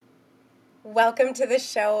Welcome to the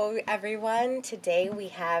show, everyone. Today we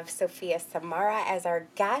have Sofia Samara as our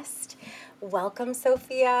guest. Welcome,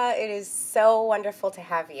 Sofia. It is so wonderful to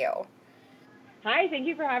have you. Hi, thank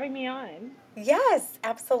you for having me on. Yes,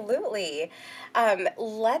 absolutely.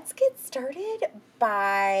 Let's get started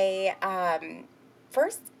by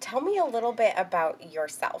first tell me a little bit about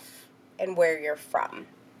yourself and where you're from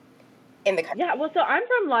in the country. Yeah, well, so I'm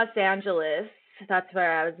from Los Angeles. That's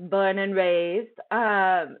where I was born and raised.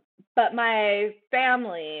 But my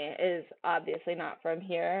family is obviously not from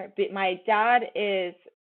here. My dad is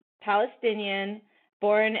Palestinian,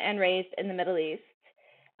 born and raised in the Middle East.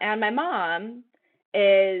 And my mom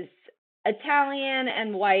is Italian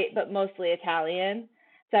and white, but mostly Italian.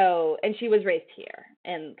 And she was raised here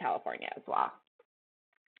in California as well.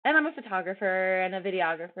 And I'm a photographer and a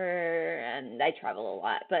videographer and I travel a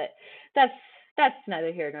lot, but that's that's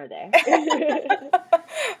neither here nor there.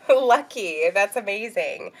 Lucky. That's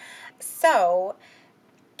amazing. So,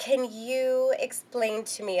 can you explain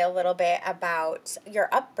to me a little bit about your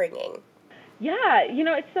upbringing? Yeah,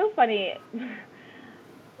 it's so funny.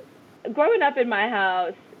 Growing up in my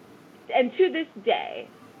house, and to this day,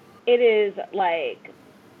 it is like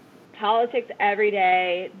politics every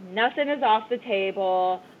day. Nothing is off the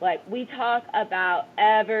table. Like we talk about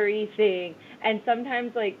everything. And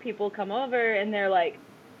sometimes like people come over and they're like,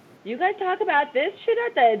 "You guys talk about this shit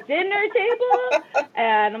at the dinner table?"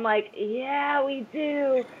 And I'm like, "Yeah, we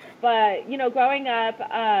do." But, growing up,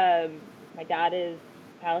 my dad is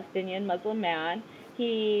Palestinian Muslim man.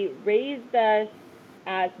 He raised us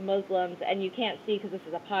as Muslims, and you can't see because this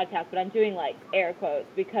is a podcast, but I'm doing like air quotes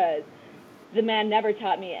because the man never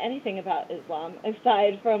taught me anything about Islam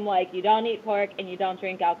aside from like you don't eat pork and you don't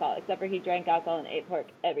drink alcohol, except for he drank alcohol and ate pork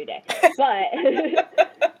every day.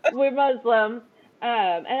 But we're Muslims.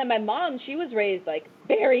 And then my mom, she was raised like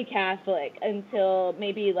very Catholic until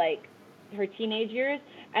maybe like her teenage years.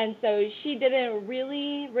 And so she didn't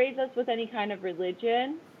really raise us with any kind of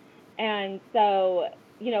religion. And so,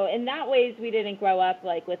 in that ways we didn't grow up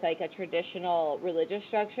like with like a traditional religious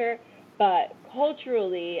structure, but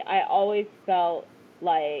culturally I always felt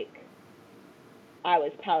like I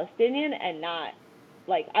was Palestinian and not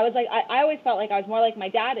like I always felt like I was more like my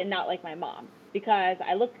dad and not like my mom because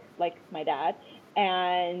I look like my dad,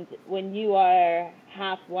 and when you are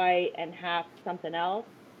half white and half something else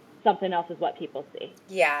is what people see.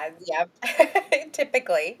 Yeah, yep.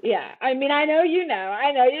 Typically. Yeah, I mean, I know you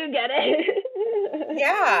get it.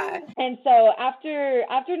 Yeah. And so after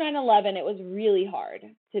 9/11, it was really hard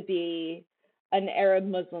to be an Arab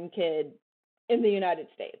Muslim kid in the United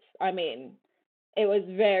States. I mean, it was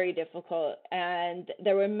very difficult, and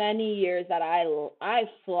there were many years that I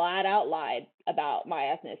flat out lied about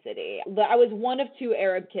my ethnicity. I was one of two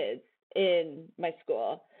Arab kids in my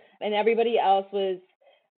school, and everybody else was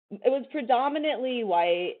it was predominantly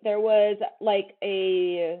white. There was like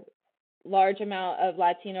a large amount of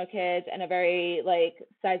Latino kids and a very like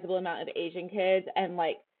sizable amount of Asian kids and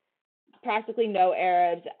like practically no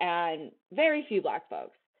Arabs and very few black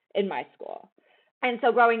folks in my school. And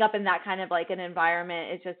so growing up in that kind of like an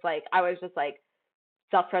environment, it's just like I was just like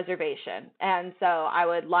self-preservation. And so I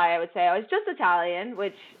would lie, I would say I was just Italian,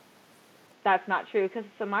 which that's not true because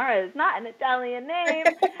Samara is not an Italian name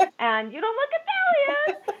and you don't look Italian.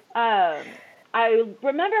 I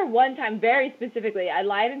remember one time very specifically, I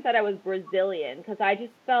lied and said I was Brazilian because I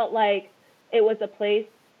just felt like it was a place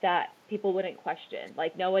that people wouldn't question.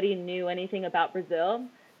 Like nobody knew anything about Brazil.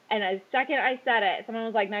 And the second I said it, someone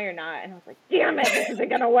was like, "No, you're not." And I was like, "Damn it, this isn't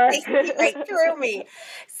gonna work." They see right through me.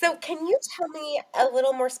 So, can you tell me a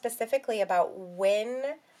little more specifically about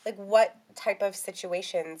like, what type of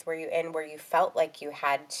situations were you in where you felt like you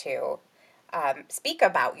had to speak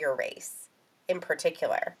about your race in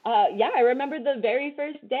particular? Yeah, I remember the very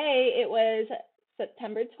first day. It was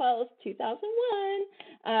September 12th,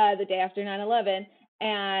 2001, the day after 9/11,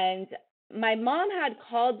 and my mom had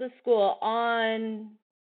called the school on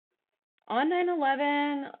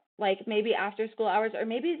 9/11, like maybe after school hours or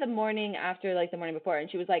maybe the morning after, like the morning before, and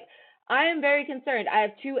she was like, "I am very concerned. I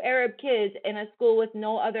have two Arab kids in a school with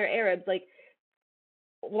no other Arabs. Like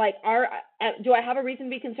are do I have a reason to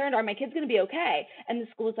be concerned? Are my kids going to be okay?" And the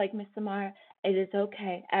school was like, "Miss Samara, it is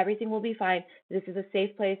okay. Everything will be fine. This is a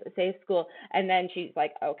safe place, a safe school." And then she's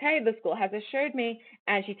like, "Okay, the school has assured me."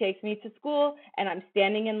 And she takes me to school, and I'm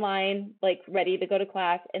standing in line, like ready to go to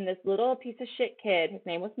class. And this little piece of shit kid, his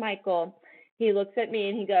name was Michael, he looks at me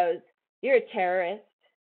and he goes, "You're a terrorist.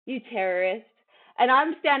 You terrorist." And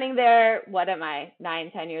I'm standing there, what am I,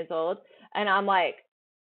 9, 10 years old? And I'm like,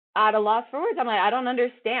 at a loss for words. I'm like, I don't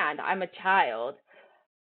understand. I'm a child.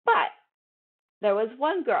 But there was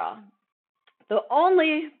one girl the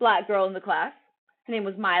only black girl in the class. Her name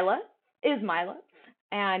was Mila, is Mila,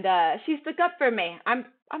 and she stuck up for me. I'm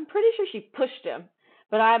pretty sure she pushed him,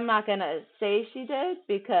 but I'm not gonna say she did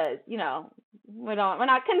because we're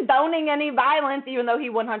not condoning any violence, even though he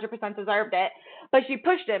 100% deserved it. But she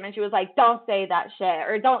pushed him, and she was like, "Don't say that shit,"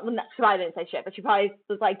 or "Don't." She probably didn't say shit, but she probably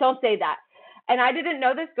was like, "Don't say that." And I didn't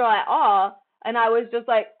know this girl at all, and I was just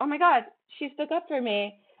like, "Oh my god, she stuck up for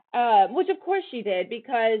me," which of course she did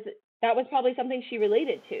because that was probably something she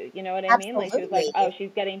related to. You know what I mean? Like she was like, "Oh, Absolutely.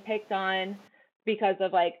 she's getting picked on because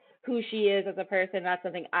of like who she is as a person." That's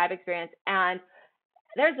something I've experienced, and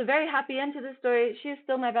there's a very happy end to this story. She is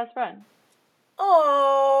still my best friend.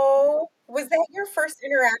 Oh, was that your first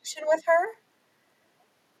interaction with her?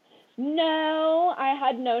 No, I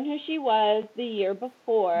had known who she was the year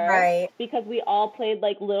before Right. because we all played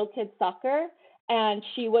like little kid soccer, and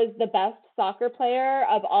she was the best soccer player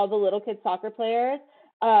of all the little kid soccer players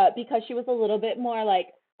because she was a little bit more like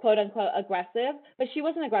quote unquote aggressive, but she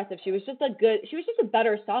wasn't aggressive. She was just a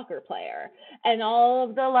better soccer player. And all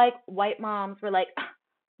of the like white moms were like, "Ah,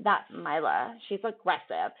 that's Mila. She's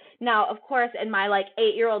aggressive." Now, of course, in my like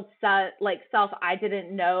 8-year-old self, I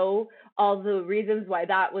didn't know all the reasons why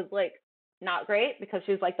that was like not great because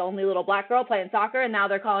she was like the only little black girl playing soccer and now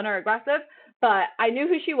they're calling her aggressive. But I knew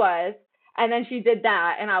who she was, and then she did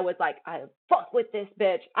that and I was like, I fuck with this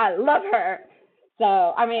bitch. I love her. So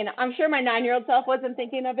I mean, I'm sure my 9-year-old self wasn't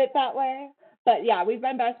thinking of it that way. But yeah, we've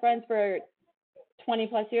been best friends for 20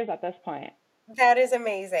 plus years at this point. That is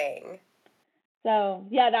amazing. So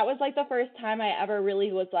yeah, that was like the first time I ever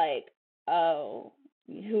really was like, oh,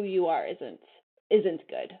 who you are isn't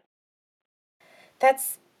good.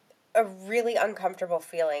 That's a really uncomfortable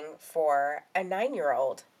feeling for a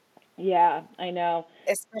 9-year-old, Yeah, I know.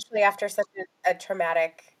 especially after such a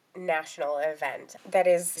traumatic national event. That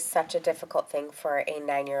is such a difficult thing for a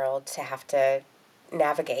 9-year-old to have to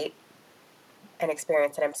navigate and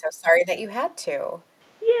experience, and I'm so sorry that you had to.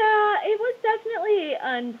 Yeah, it was definitely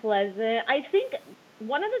unpleasant. I think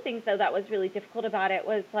one of the things though that was really difficult about it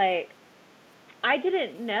was like I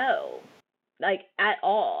didn't know like at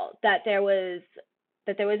all that there was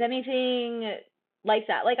anything like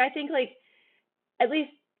that. Like I think like at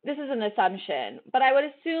least this is an assumption, but I would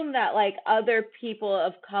assume that like other people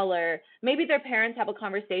of color, maybe their parents have a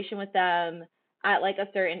conversation with them at like a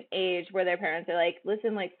certain age where their parents are like,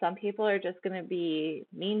 listen, like some people are just going to be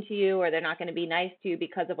mean to you or they're not going to be nice to you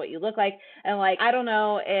because of what you look like. And like, I don't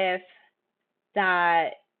know if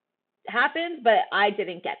that happened, but I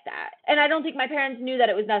didn't get that. And I don't think my parents knew that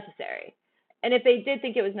it was necessary. And if they did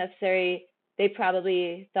think it was necessary, they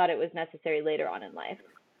probably thought it was necessary later on in life.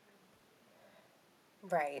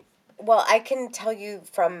 Right. Well, I can tell you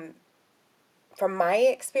from my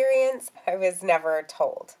experience, I was never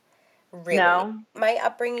told, really. No. My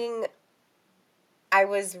upbringing, I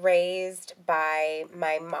was raised by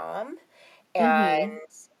my mom Mhm. and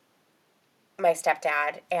my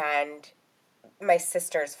stepdad and my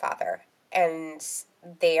sister's father, and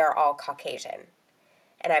they are all Caucasian,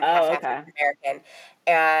 and I'm half Oh, African okay. American,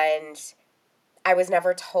 and I was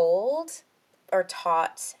never told or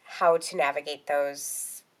taught how to navigate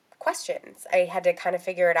those questions. I had to kind of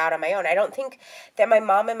figure it out on my own. I don't think that my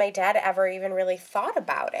mom and my dad ever even really thought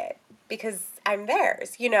about it because I'm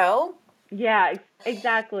theirs, you know? Yeah,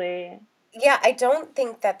 exactly. Yeah, I don't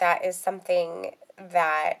think that that is something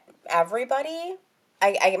that everybody.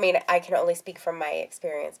 I mean, I can only speak from my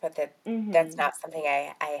experience, but that's Mhm. not something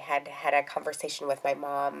I had had a conversation with my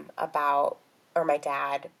mom about or my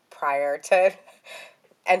dad prior to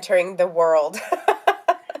entering the world.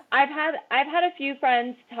 I've had a few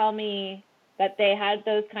friends tell me that they had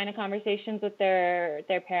those kind of conversations with their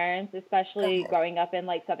parents, especially Good. growing up in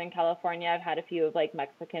like Southern California. I've had a few of like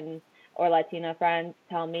Mexican or Latina friends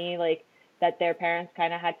tell me like that their parents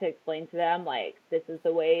kind of had to explain to them like this is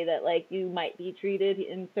the way that like you might be treated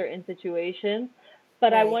in certain situations.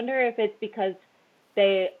 But I Right. wonder if it's because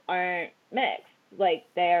they aren't mixed, like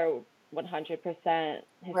they're 100%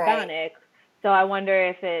 Right. Hispanic. So I wonder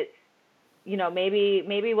if it's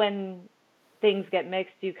maybe when things get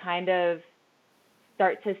mixed, you kind of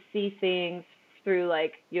start to see things through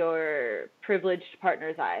like your privileged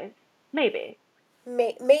partner's eyes. Maybe.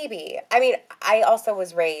 Maybe. I mean, I also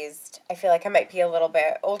was raised, I feel like I might be a little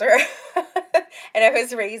bit older. And I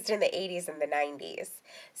was raised in the 80s and the 90s.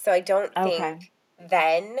 So I don't Okay. think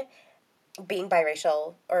then being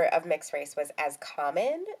biracial or of mixed race was as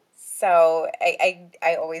common. So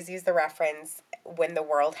I always use the reference when the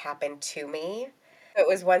world happened to me. It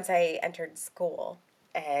was once I entered school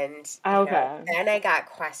and, Okay. then I got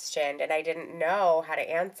questioned and I didn't know how to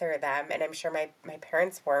answer them. And I'm sure my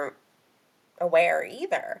parents weren't aware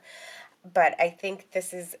either. but I think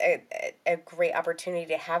this is a great opportunity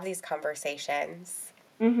to have these conversations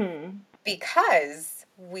Mhm. because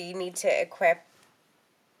we need to equip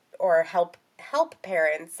or help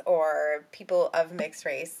parents or people of mixed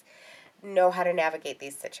race know how to navigate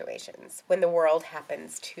these situations when the world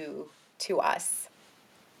happens to us.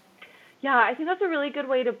 Yeah, I think that's a really good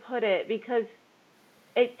way to put it because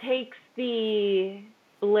it takes the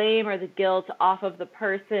blame or the guilt off of the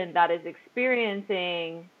person that is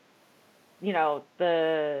experiencing,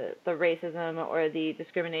 the racism or the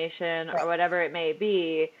discrimination or Right. whatever it may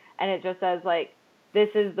be, and it just says like this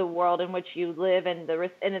is the world in which you live, and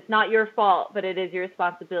and it's not your fault, but it is your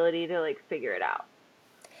responsibility to like figure it out.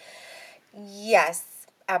 Yes,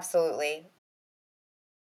 absolutely.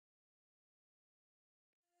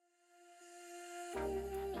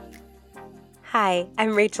 Hi,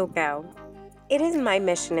 I'm Rachel Go. It is my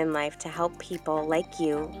mission in life to help people like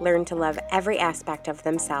you learn to love every aspect of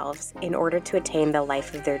themselves in order to attain the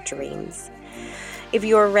life of their dreams. If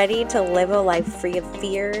you are ready to live a life free of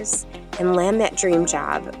fears and land that dream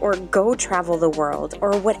job, or go travel the world,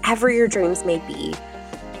 or whatever your dreams may be,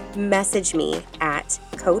 message me at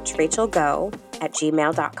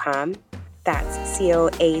coachrachelgo@gmail.com. That's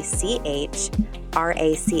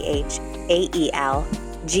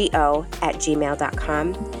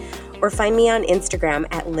CoachRachelGo@gmail.com. Or find me on Instagram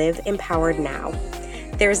at Live Empowered Now.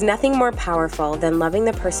 There is nothing more powerful than loving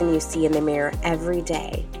the person you see in the mirror every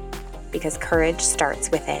day, because courage starts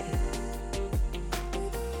within.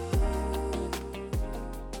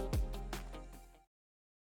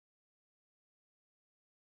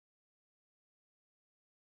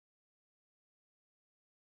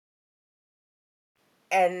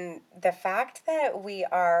 And the fact that we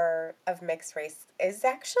are of mixed race is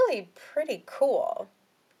actually pretty cool.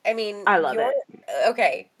 I mean, I love you're it.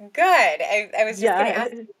 okay, good. I was just going to Yeah.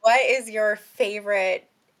 ask, what is your favorite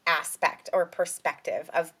aspect or perspective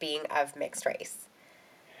of being of mixed race?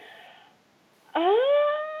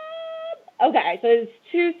 Okay, so it's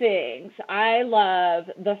two things. I love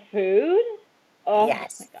the food. Oh my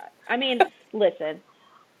Yes. god. I mean, listen,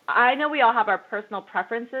 I know we all have our personal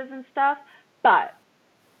preferences and stuff, but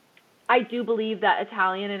I do believe that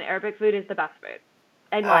Italian and Arabic food is the best food.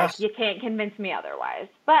 And like Ah. you can't convince me otherwise.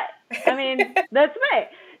 But I mean, that's me.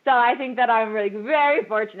 So I think that I'm like very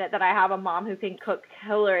fortunate that I have a mom who can cook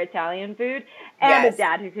killer Italian food and a Yes.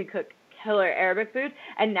 dad who can cook killer Arabic food,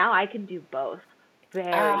 and now I can do both Ah,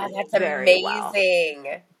 very, that's very well.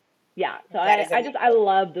 amazing. Yeah, so That I is I amazing. just I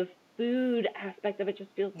love the food aspect of it.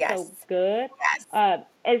 Just feels Yes. so good. Yes.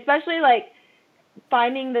 Especially like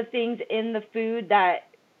finding the things in the food that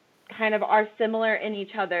kind of are similar in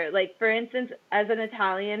each other. Like for instance, as an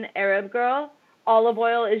Italian Arab girl, olive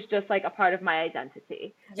oil is just like a part of my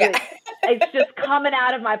identity. Yeah. Like it's just coming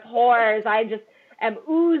out of my pores. I just am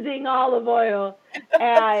oozing olive oil,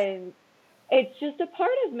 and it's just a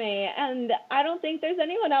part of me. And I don't think there's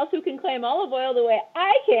anyone else who can claim olive oil the way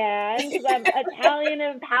I can, because I'm Italian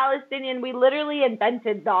and Palestinian. We literally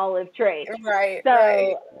invented the olive tree. Right, right.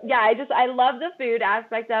 So yeah, I love the food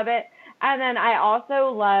aspect of it. And then I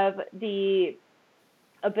also love the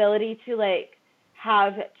ability to like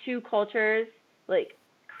have two cultures like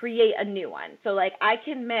create a new one. So like I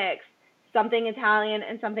can mix something Italian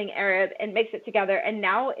and something Arab and mix it together, and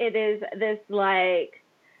now it is this like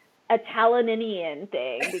Italianian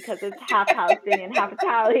thing because it's half Palestinian, half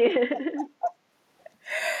Italian.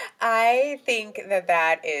 I think that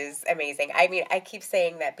that is amazing. I mean, I keep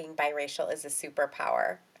saying that being biracial is a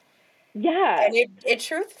superpower. Yes. And it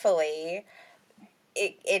truthfully,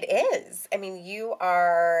 it is. I mean,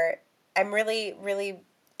 I'm really, really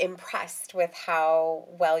impressed with how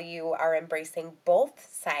well you are embracing both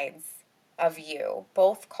sides of you,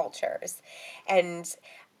 both cultures. And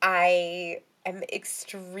I am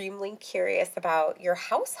extremely curious about your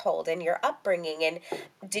household and your upbringing. And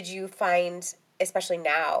did you find, especially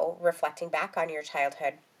now, reflecting back on your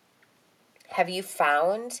childhood, have you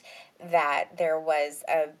found that there was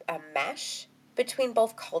a mesh between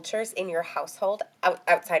both cultures in your household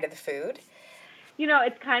outside of the food?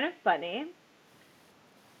 It's kind of funny.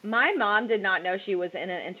 My mom did not know she was in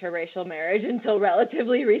an interracial marriage until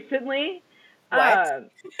relatively recently. What? Um,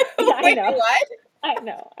 yeah, I Wait, know. what? I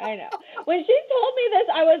know. When she told me this,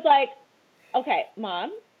 I was like, okay,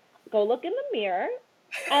 mom, go look in the mirror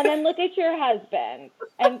and then look at your husband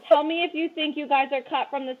and tell me if you think you guys are cut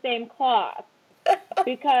from the same cloth,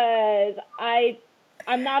 because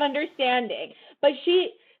I'm not understanding. But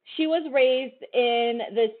she was raised in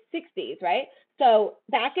the 60s, right? So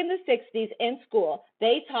back in the 60s in school,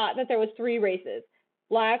 they taught that there was three races: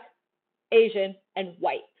 black, Asian, and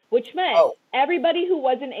white. which meant Oh, everybody who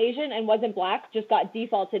wasn't Asian and wasn't black just got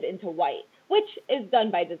defaulted into white, which is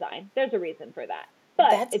done by design. There's a reason for that,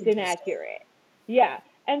 but that's it's interesting. inaccurate. Yeah.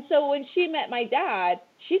 And so when she met my dad,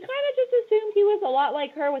 she kind of just assumed he was a lot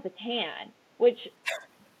like her with a tan, which,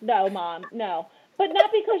 no, mom, no. But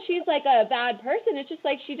not because she's like a bad person. It's just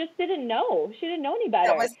like she just didn't know. She didn't know any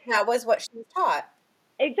better. That was what she was taught.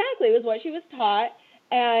 Exactly, it was what she was taught.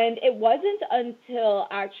 And it wasn't until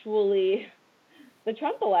actually the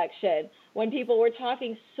Trump election when people were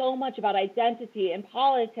talking so much about identity and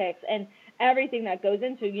politics and everything that goes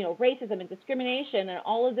into, racism and discrimination and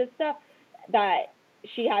all of this stuff, that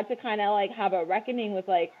she had to kind of like have a reckoning with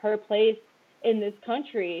like her place in this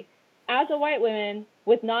country as a white woman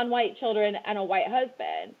with non-white children and a white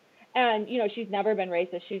husband. And she's never been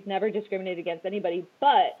racist, she's never discriminated against anybody,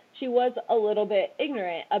 but she was a little bit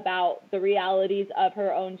ignorant about the realities of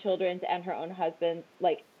her own children's and her own husband's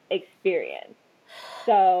like experience.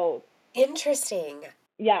 So Interesting.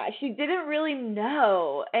 yeah, she didn't really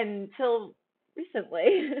know until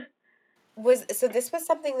recently. So this was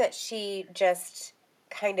something that she just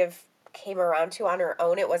kind of came around to on her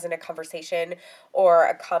own. It wasn't a conversation or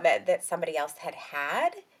a comment that somebody else had had.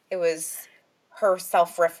 It was her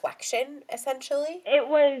self-reflection, essentially. It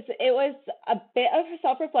was a bit of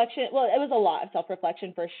self reflection. Well, it was a lot of self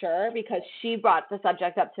reflection for sure because she brought the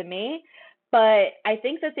subject up to me. But I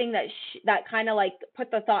think the thing that kind of like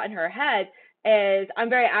put the thought in her head is I'm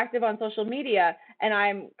very active on social media and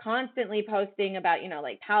I'm constantly posting about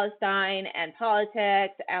like Palestine and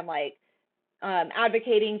politics and like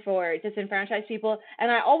advocating for disenfranchised people.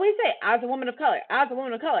 And I always say, as a woman of color, as a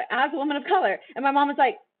woman of color, as a woman of color. And my mom was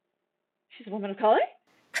like, she's a woman of color?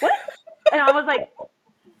 What? And I was like,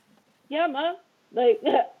 yeah, mom, like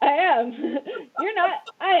I am. You're not,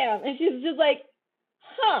 I am. And she's just like,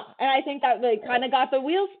 huh. And I think that like kind of got the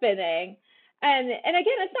wheel spinning. And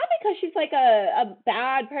again, it's not because she's like a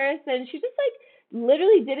bad person. She just like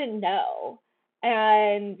literally didn't know.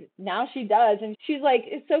 And now she does. And she's like,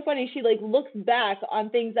 it's so funny. She like looks back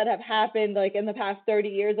on things that have happened like in the past 30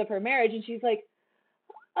 years of her marriage. And she's like,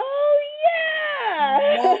 oh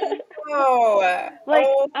yeah. Wow. Like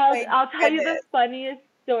Oh I'll my I'll tell you the goodness. funniest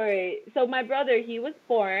story. So my brother, he was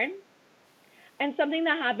born, and something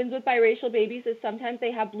that happens with biracial babies is sometimes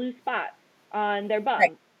they have blue spots on their Right.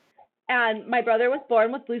 bums. And my brother was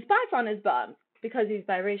born with blue spots on his bum because he's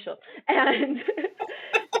biracial. And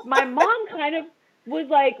my mom kind of was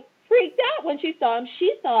like freaked out when she saw him.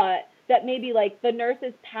 She thought that maybe like the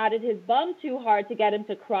nurses patted his bum too hard to get him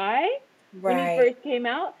to cry when he Right. first came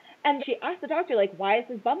out. And she asked the doctor, like, why is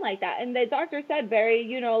his bum like that? And the doctor said very,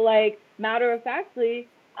 like matter of factly,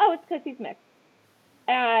 oh, it's because he's mixed.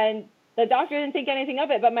 And the doctor didn't think anything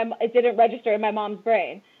of it, but it didn't register in my mom's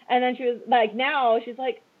brain. And then she was like, now she's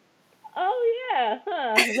like, oh yeah,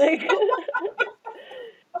 huh? Like,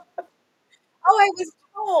 Oh, I was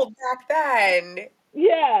told back then.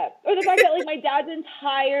 yeah. Or the fact that like my dad's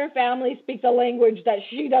entire family speaks a language that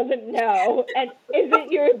she doesn't know and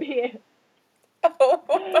isn't European. Oh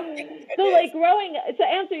my So like goodness. to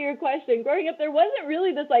answer your question, growing up there wasn't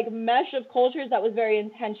really this like mesh of cultures that was very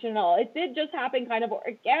intentional. It did just happen kind of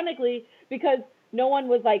organically because no one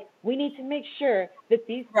was like, we need to make sure that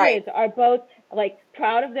these Right. kids are both like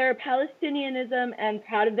proud of their Palestinianism and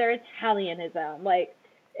proud of their Italianism. Like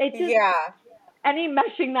it just Yeah. any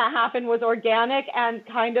meshing that happened was organic and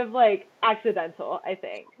kind of like accidental, I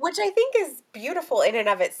think. Which I think is beautiful in and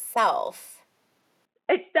of itself.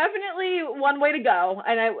 It's definitely one way to go,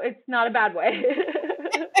 and it's not a bad way.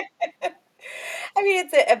 I mean,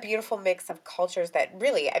 it's a beautiful mix of cultures that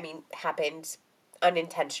really, I mean, happened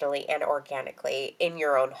unintentionally and organically in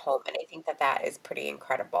your own home. And I think that that is pretty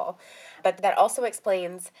incredible. But that also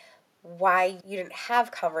explains why you didn't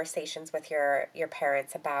have conversations with your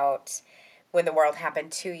parents about when the world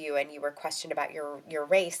happened to you and you were questioned about your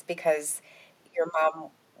race because your mom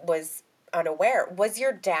was unaware. Was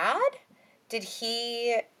your dad? Did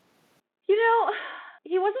he? you know,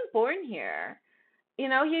 he wasn't born here.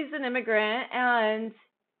 He's an immigrant, and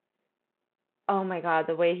oh my God,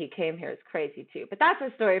 the way he came here is crazy too. But that's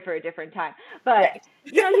a story for a different time. But Right.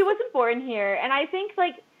 he wasn't born here, and I think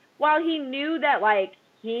like while he knew that like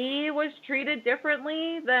he was treated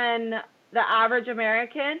differently than the average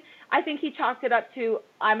American, I think he chalked it up to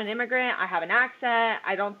I'm an immigrant, I have an accent,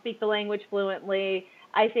 I don't speak the language fluently.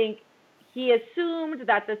 I think he assumed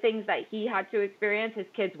that the things that he had to experience, his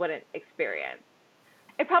kids wouldn't experience.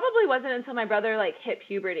 It probably wasn't until my brother like hit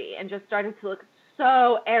puberty and just started to look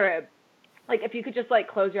so Arab. Like if you could just like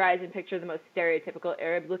close your eyes and picture the most stereotypical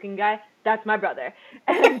Arab looking guy, that's my brother.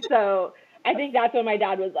 And so I think that's when my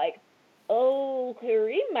dad was like, Oh,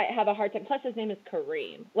 Kareem might have a hard time. Plus, his name is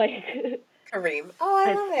Kareem. Like, Kareem. Oh,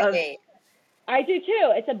 I it's love that name. I do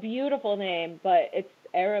too. It's a beautiful name, but it's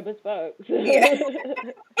Arab as fuck. Yeah.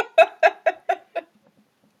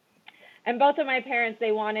 And both of my parents,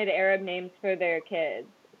 they wanted Arab names for their kids.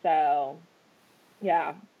 So,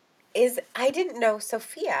 yeah. I didn't know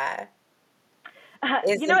Sophia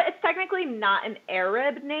is an It's technically not an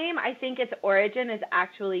Arab name. I think its origin is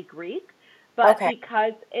actually Greek, but okay,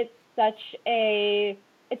 because such a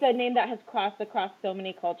it's a name that has crossed across so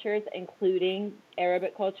many cultures, including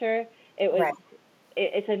Arabic culture. It was right.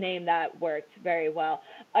 it's a name that worked very well.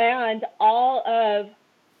 And all of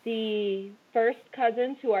the first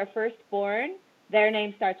cousins who are firstborn, their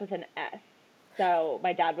name starts with an S. So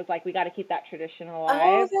my dad was like, we got to keep that tradition Oh,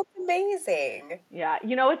 alive. that's amazing. Yeah.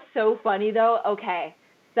 What's so funny though? Okay.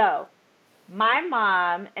 So my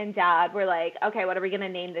mom and dad were like, okay, what are we going to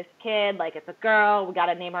name this kid? Like, it's a girl. We got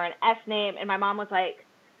to name her an S name. And my mom was like,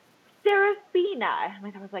 Serafina. My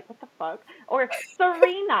dad was like, what the fuck? Or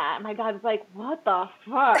Serena. My dad was like, what the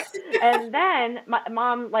fuck? And then my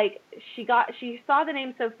mom, like, she saw the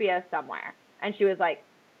name Sophia somewhere. And she was like,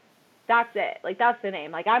 that's it. Like, that's the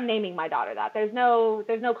name. Like, I'm naming my daughter that. There's no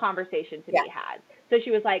conversation to Yeah. be had. So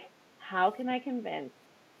she was like, how can I convince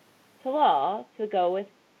Talal to go with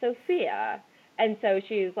Sophia? And so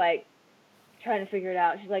she's like trying to figure it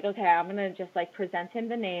out. She's like, okay, I'm gonna just like present him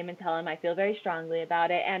the name and tell him I feel very strongly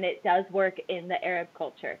about it, and it does work in the Arab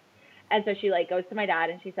culture. And so she like goes to my dad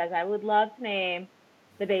and she says, I would love to name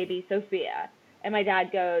the baby Sophia. And my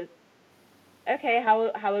dad goes, okay,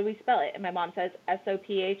 how would we spell it? And my mom says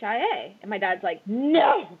Sophia. And my dad's like,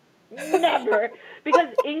 no, never, because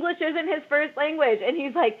English isn't his first language. And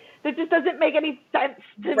he's like, that just doesn't make any sense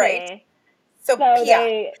to Right. me. So So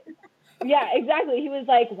Pia. yeah, exactly. He was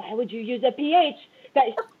like, why would you use a ph? That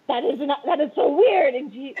that is so weird.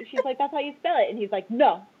 And she's like, that's how you spell it. And he's like,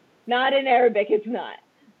 no, not in Arabic. It's not.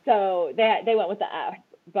 So they went with the F.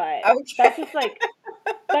 But Okay.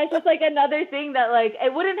 that's just like another thing that like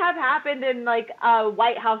it wouldn't have happened in like a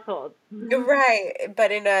white household. Right.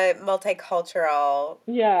 But in a multicultural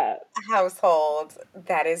Yeah, household,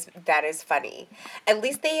 that is funny. At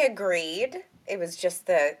least they agreed. It was just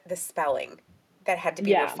the spelling that had to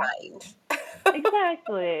be yeah, refined.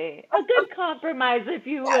 exactly. A good compromise, if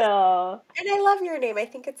you Yes. will. And I love your name. I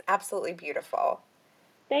think it's absolutely beautiful.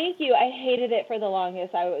 Thank you. I hated it for the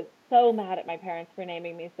longest. I was so mad at my parents for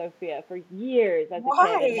naming me Sophia for years as a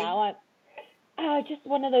kid, and Why? now I'm just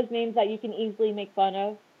one of those names that you can easily make fun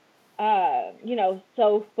of.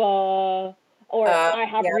 Sofa, or I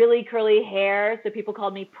have Yeah. really curly hair, so people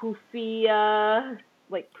called me Poofia,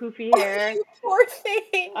 like poofy hair. You poor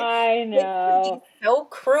thing. I Kids can be know. so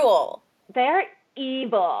cruel. They're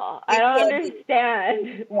evil. I They don't can be.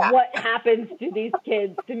 understand Yeah. what happens to these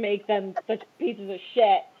kids to make them such pieces of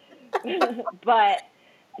shit. But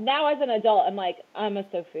now as an adult, I'm like, I'm a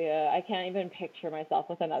Sophia. I can't even picture myself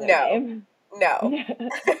with another No. name. No.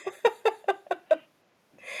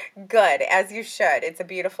 Good, as you should. It's a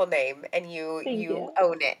beautiful name and you Thank you. you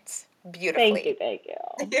own it Thank you. beautifully. Thank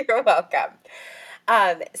you. You're welcome.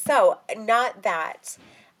 So not that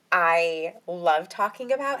I love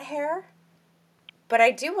talking about hair, but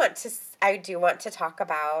I do want to talk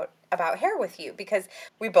about hair with you because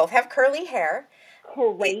we both have curly hair.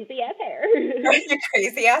 It, Crazy ass hair.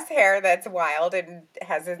 crazy ass hair that's wild and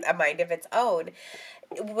has a mind of its own.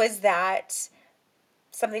 Was that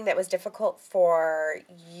something that was difficult for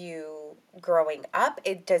you growing up?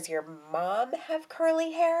 Does your mom have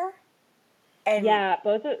curly hair? And Yeah,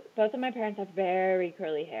 both of my parents have very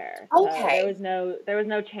curly hair, so there okay. was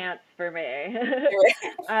no chance for me.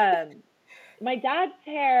 um, my dad's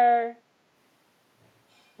hair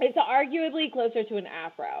it's arguably closer to an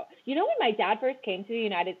afro. When my dad first came to the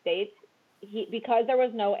United States, because there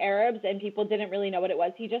was no Arabs and people didn't really know what it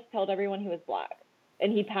was, he just told everyone he was black,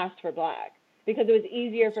 and he passed for black because it was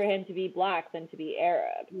easier for him to be black than to be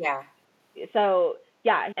Arab. Yeah, So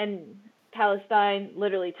yeah, and Palestine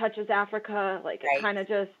literally touches Africa, like it right. kind of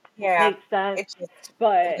just Yeah. makes sense. It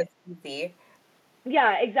But was easy.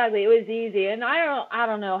 yeah, exactly. It was easy, and I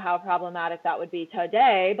don't know how problematic that would be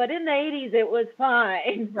today, but in the 80s it was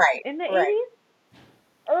fine. Right, In the right.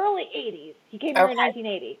 80s, early 80s. He came here in Okay,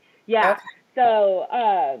 1980. Yeah. okay, So,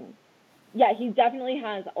 yeah, he definitely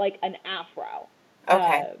has like an afro.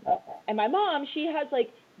 okay. And my mom, she has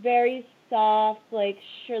like very soft, like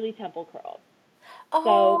Shirley Temple curls. So,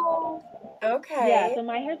 Oh, yeah, okay. so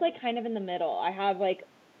my hair's like kind of in the middle. I have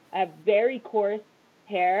very coarse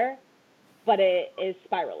hair, but it is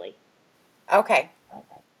spirally. Okay.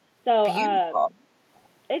 So, Beautiful.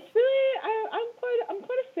 it's really I'm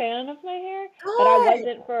quite a fan of my hair, but I Good.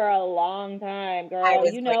 wasn't for a long time, I girl.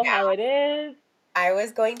 was You going know to how it is. I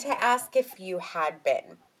was going to ask if you had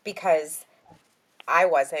been because I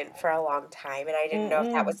wasn't for a long time, and I didn't know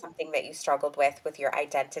if that Mm-mm. was something that you struggled with your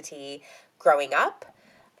identity growing up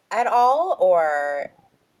at all, or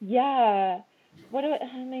Yeah. Let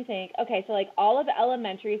me think. Okay, so like all of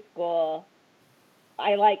elementary school,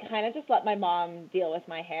 I like kind of just let my mom deal with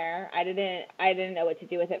my hair. I didn't know what to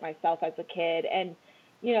do with it myself as a kid. And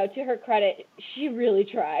to her credit, she really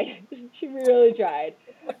tried. She really tried.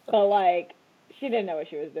 But like she didn't know what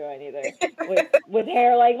she was doing either with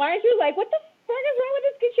hair like mine. She was like, "What the fuck is wrong with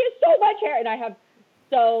this kid? She has so much hair." And I have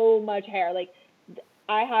so much hair. Like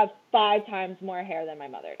I have 5 times more hair than my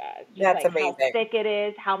mother does. Just that's like how amazing. thick it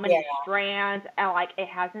is, how Yeah, many strands, and like it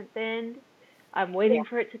hasn't thinned. I'm yeah. waiting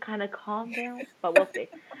for it to kind of calm down, but we'll see.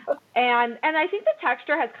 And I think the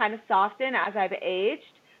texture has kind of softened as I've aged.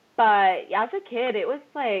 But as a kid, it was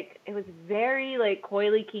very like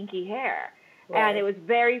coily, kinky hair, and it Right. was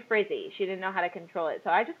very frizzy. She didn't know how to control it, so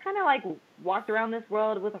I just kind of like walked around this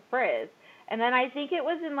world with a frizz. And then I think it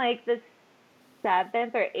was in like the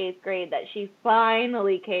 7th or 8th grade that she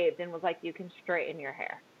finally caved and was like, "You can straighten your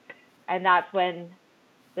hair." And that's when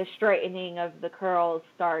the straightening of the curls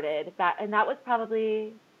started. That was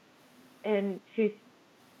probably in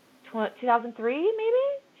 2003,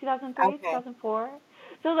 maybe 2003, Okay. 2004.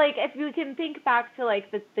 So like if you can think back to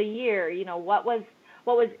like the year, what was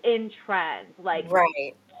in trend, like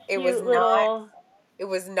Right. It was cute not little it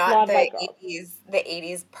was not blonde the white girls.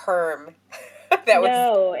 80s perm that was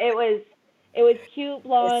No, it was cute the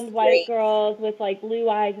blonde white straight. girls with like blue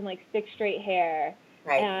eyes and like thick straight hair.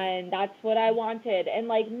 Right. And that's what I wanted. And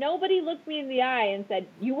like nobody looked me in the eye and said,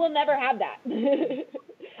 "You will never have that."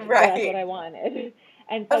 But that's Right. what I wanted.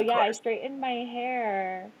 And so Of yeah, I course. straightened my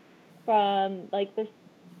hair from like the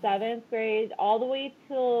 7th grade all the way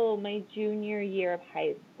till my junior year of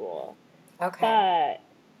high school. Okay. But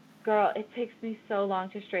girl, it takes me so long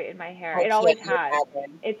to straighten my hair. I It always can't has.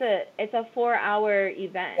 imagine. It's a 4-hour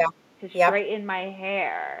event Yeah. to Yep. straighten my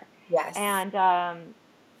hair. Yes. And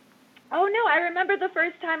oh no, I remember the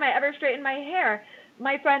first time I ever straightened my hair.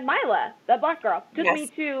 My friend Mila, the black girl, took Yes. me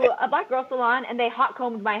to a black girl salon and they hot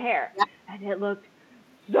combed my hair. And it looked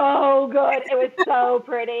so good. It was so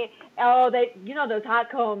pretty. Oh, those hot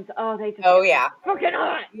combs. Oh, they just Oh get so yeah. freaking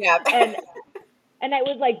hot. Yep. And it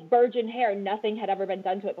was like virgin hair. Nothing had ever been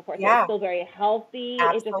done to it before, so it was Yeah. still very healthy.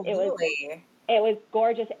 Absolutely. It was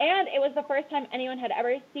gorgeous, and it was the first time anyone had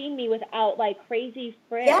ever seen me without like crazy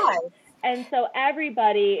frizz. Yes. And so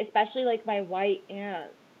everybody, especially like my white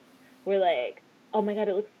aunts, were like, "Oh my god,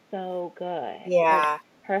 it looks so good. Like Yeah.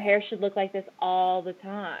 her hair should look like this all the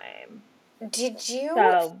time." Did you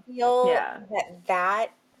So, feel yeah.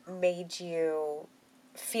 that made you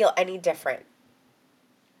feel any different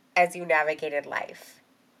as you navigated life?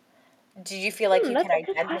 Did you feel like you That's could a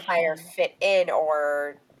good identify or question. fit in,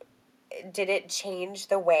 or did it change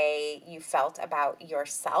the way you felt about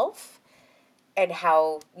yourself and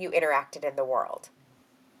how you interacted in the world?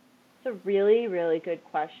 It's a really, really good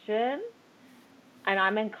question. And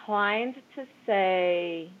I'm inclined to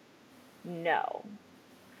say no.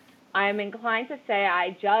 I'm inclined to say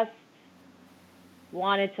I just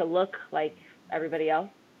wanted to look like everybody else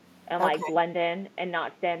and like Okay. blend in and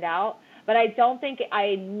not stand out. But I don't think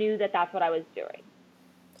I knew that that's what I was doing.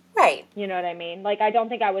 Right. You know what I mean? Like, I don't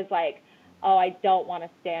think I was like, "Oh, I don't want to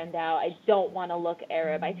stand out. I don't want to look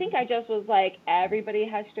Arab." I think I just was like, everybody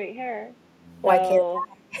has straight hair. Why can't So,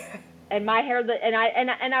 and my hair,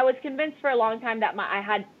 and I was convinced for a long time that I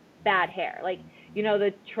had bad hair. Like,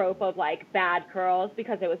 the trope of like bad curls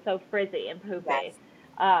because it was so frizzy and poofy. yes.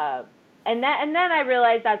 Um, and then I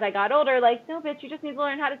realized as I got older, like, no, bitch, you just need to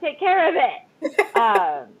learn how to take care of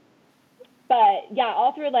it. But yeah,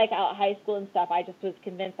 all through like out high school and stuff, I just was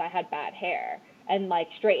convinced I had bad hair, and like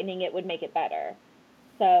straightening it would make it better.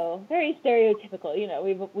 So very stereotypical,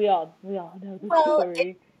 we all know the Well,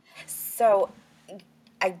 story. so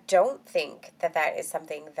I don't think that that is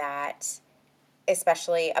something that,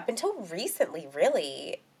 especially up until recently,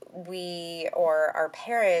 really, we or our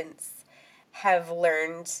parents have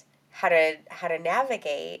learned how to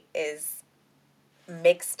navigate is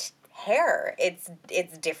mixed hair. It's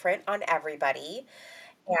different on everybody,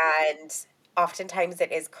 and oftentimes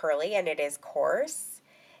it is curly and it is coarse.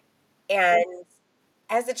 And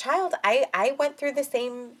as a child, I went through the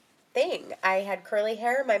same thing. I had curly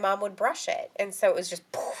hair, my mom would brush it, and so it was just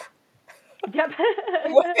poof. Yep.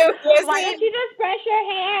 It Why don't wasn't. you just brush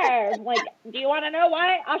your hair? Like, do you want to know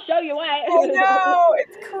why? I'll show you why. I know,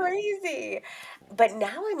 it's crazy. But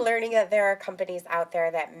now I'm learning that there are companies out there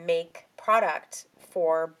that make product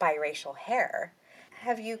for biracial hair.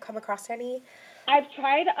 Have you come across any? I've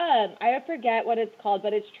tried I forget what it's called,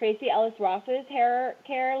 but it's Tracy Ellis Ross's hair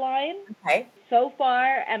care line. Okay. So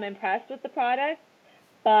far, I'm impressed with the product,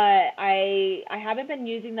 but I haven't been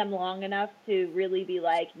using them long enough to really be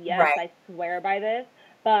like, yes, Right. I swear by this.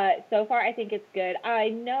 But so far, I think it's good. I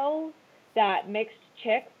know that mixed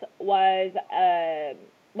chicks was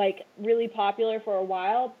like really popular for a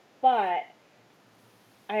while, but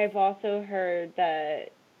I've also heard that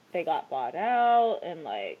they got bought out and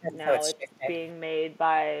like And so now it's it's shifted. being made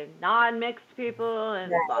by non-mixed people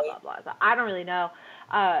and blah Right. blah blah. So I don't really know.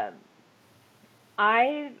 Um,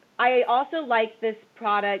 I also like this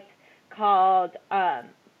product called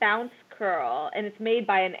Bounce Curl, and it's made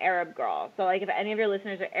by an Arab girl. So like if any of your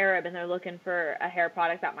listeners are Arab and they're looking for a hair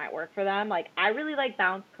product that might work for them, like I really like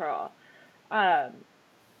Bounce Curl. Um,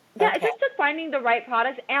 yeah, it Okay. just took finding the right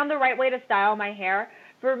products and the right way to style my hair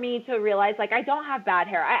for me to realize like I don't have bad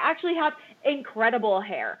hair. I actually have incredible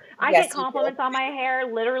hair. I get Yes, you do. compliments on my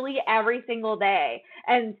hair literally every single day.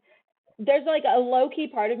 And there's like a low key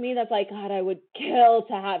part of me that's like, God, I would kill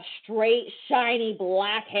to have straight, shiny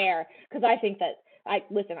black hair because I think that I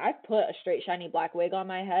listen. I've put a straight, shiny black wig on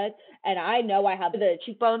my head, and I know I have the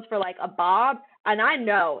cheekbones for like a bob, and I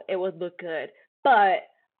know it would look good. But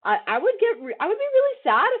I would I would be really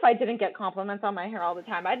sad if I didn't get compliments on my hair all the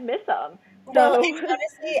time. I'd miss them. Well, So, and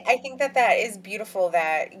honestly, I think that that is beautiful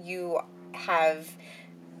that you have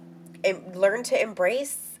learned to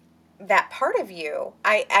embrace that part of you.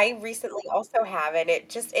 I recently also have, and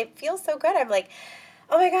it feels so good. I'm like,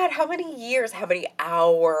 oh my God, how many years, how many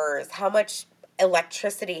hours, how much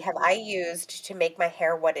electricity have I used to make my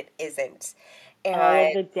hair what it isn't? all And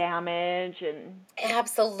of the damage and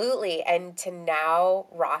absolutely. And to now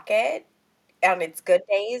rock it on its good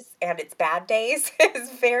days and its bad days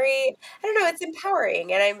is very, I don't know, it's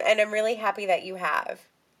empowering. And I'm really happy that you have.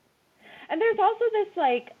 there's also this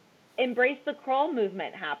like embrace the curl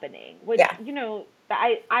movement happening, which Yeah.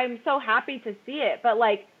 I'm so happy to see it. But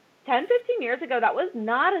like 10, 15 years ago, that was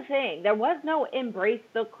not a thing. There was no embrace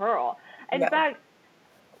the curl. In No. fact,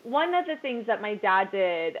 one of the things that my dad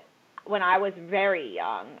did when I was very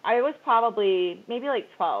young, I was probably maybe like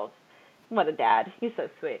 12. What a dad. He's so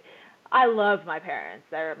sweet. I love my parents.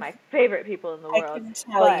 They're my favorite people in the I world. can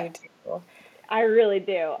tell But you do. I really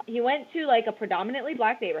do. He went to like a predominantly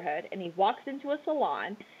black neighborhood and he walks into a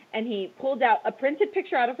salon and he pulled out a printed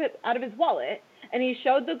picture out of his wallet and he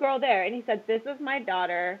showed the girl there and he said, "This is my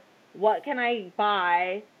daughter. What can I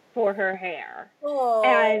buy for her hair?"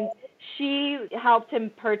 And Oh, she helped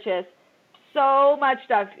him purchase so much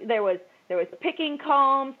stuff. There was picking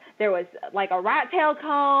combs, there was like a rat tail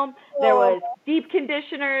comb, there was oh, deep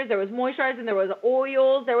conditioners, there was moisturizers, there was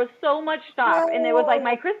oils, there was so much stuff, and it was like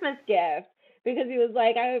my no. Christmas gift because he was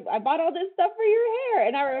like, I bought all this stuff for your hair,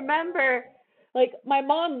 and I remember. Like my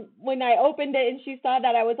mom, when I opened it and she saw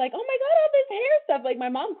that, I was like, "Oh my God, all this hair stuff!" Like my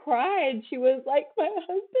mom cried. She was like, "My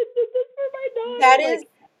husband did this for my daughter." That is Like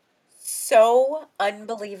so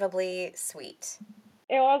unbelievably sweet.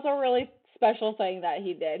 it was a really special thing that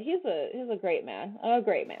he did. He's a great man. A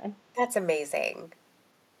great man. That's amazing.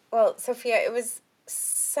 Well, Sophia, it was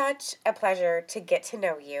such a pleasure to get to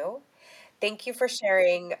know you. Thank you for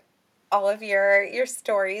sharing all of your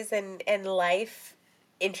stories and life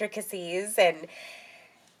intricacies and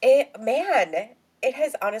it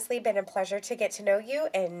has honestly been a pleasure to get to know you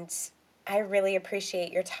and I really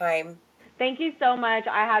appreciate your time. Thank you so much.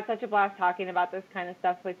 I had such a blast talking about this kind of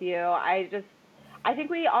stuff with you. I think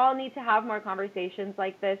we all need to have more conversations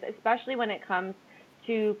like this, especially when it comes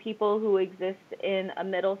to people who exist in a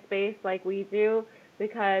middle space like we do,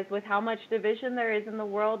 because with how much division there is in the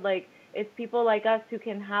world, like it's people like us who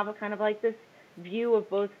can have a kind of like this view of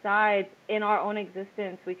both sides in our own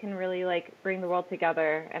existence. We can really like bring the world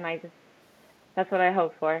together, and that's what I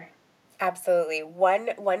hope for. Absolutely.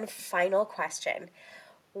 One final question.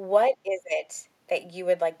 What is it that you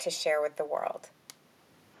would like to share with the world?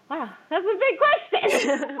 Wow, that's a big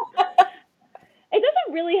question. It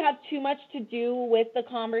doesn't really have too much to do with the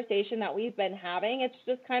conversation that we've been having. It's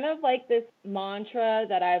just kind of like this mantra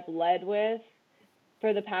that I've led with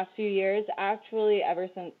for the past few years, actually, ever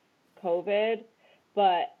since COVID.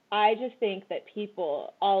 But I just think that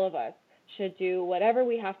people, all of us, should do whatever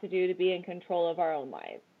we have to do to be in control of our own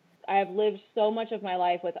lives. I have lived so much of my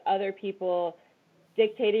life with other people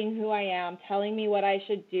dictating who I am, telling me what I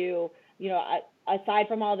should do. Aside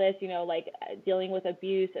from all this, like dealing with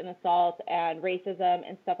abuse and assault and racism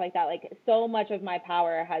and stuff like that, like so much of my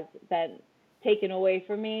power has been taken away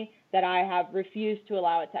from me that I have refused to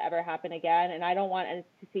allow it to ever happen again. And I don't want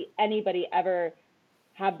to see anybody ever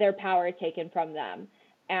have their power taken from them.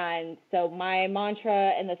 And so my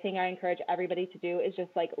mantra and the thing I encourage everybody to do is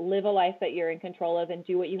just like live a life that you're in control of and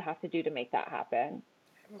do what you have to do to make that happen.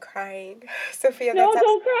 I'm crying. Sophia, No,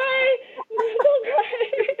 don't cry. Don't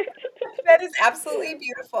cry. that is absolutely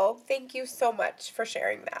beautiful. Thank you so much for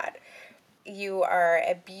sharing that. You are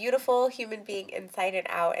a beautiful human being inside and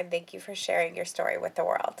out, and thank you for sharing your story with the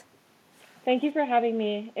world. Thank you for having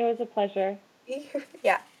me. It was a pleasure.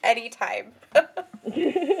 Yeah, anytime.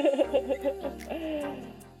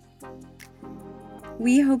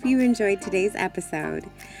 We hope you enjoyed today's episode.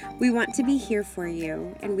 We want to be here for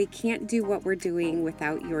you, and we can't do what we're doing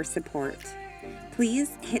without your support.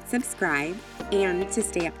 Please hit subscribe, and to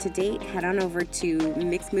stay up to date, head on over to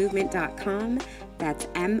mixedmovement.com. That's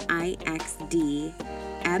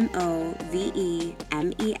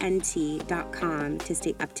MIXDMOVEMENT.com to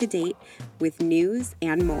stay up to date with news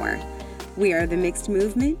and more. We are the Mixed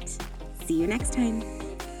Movement. See you next time.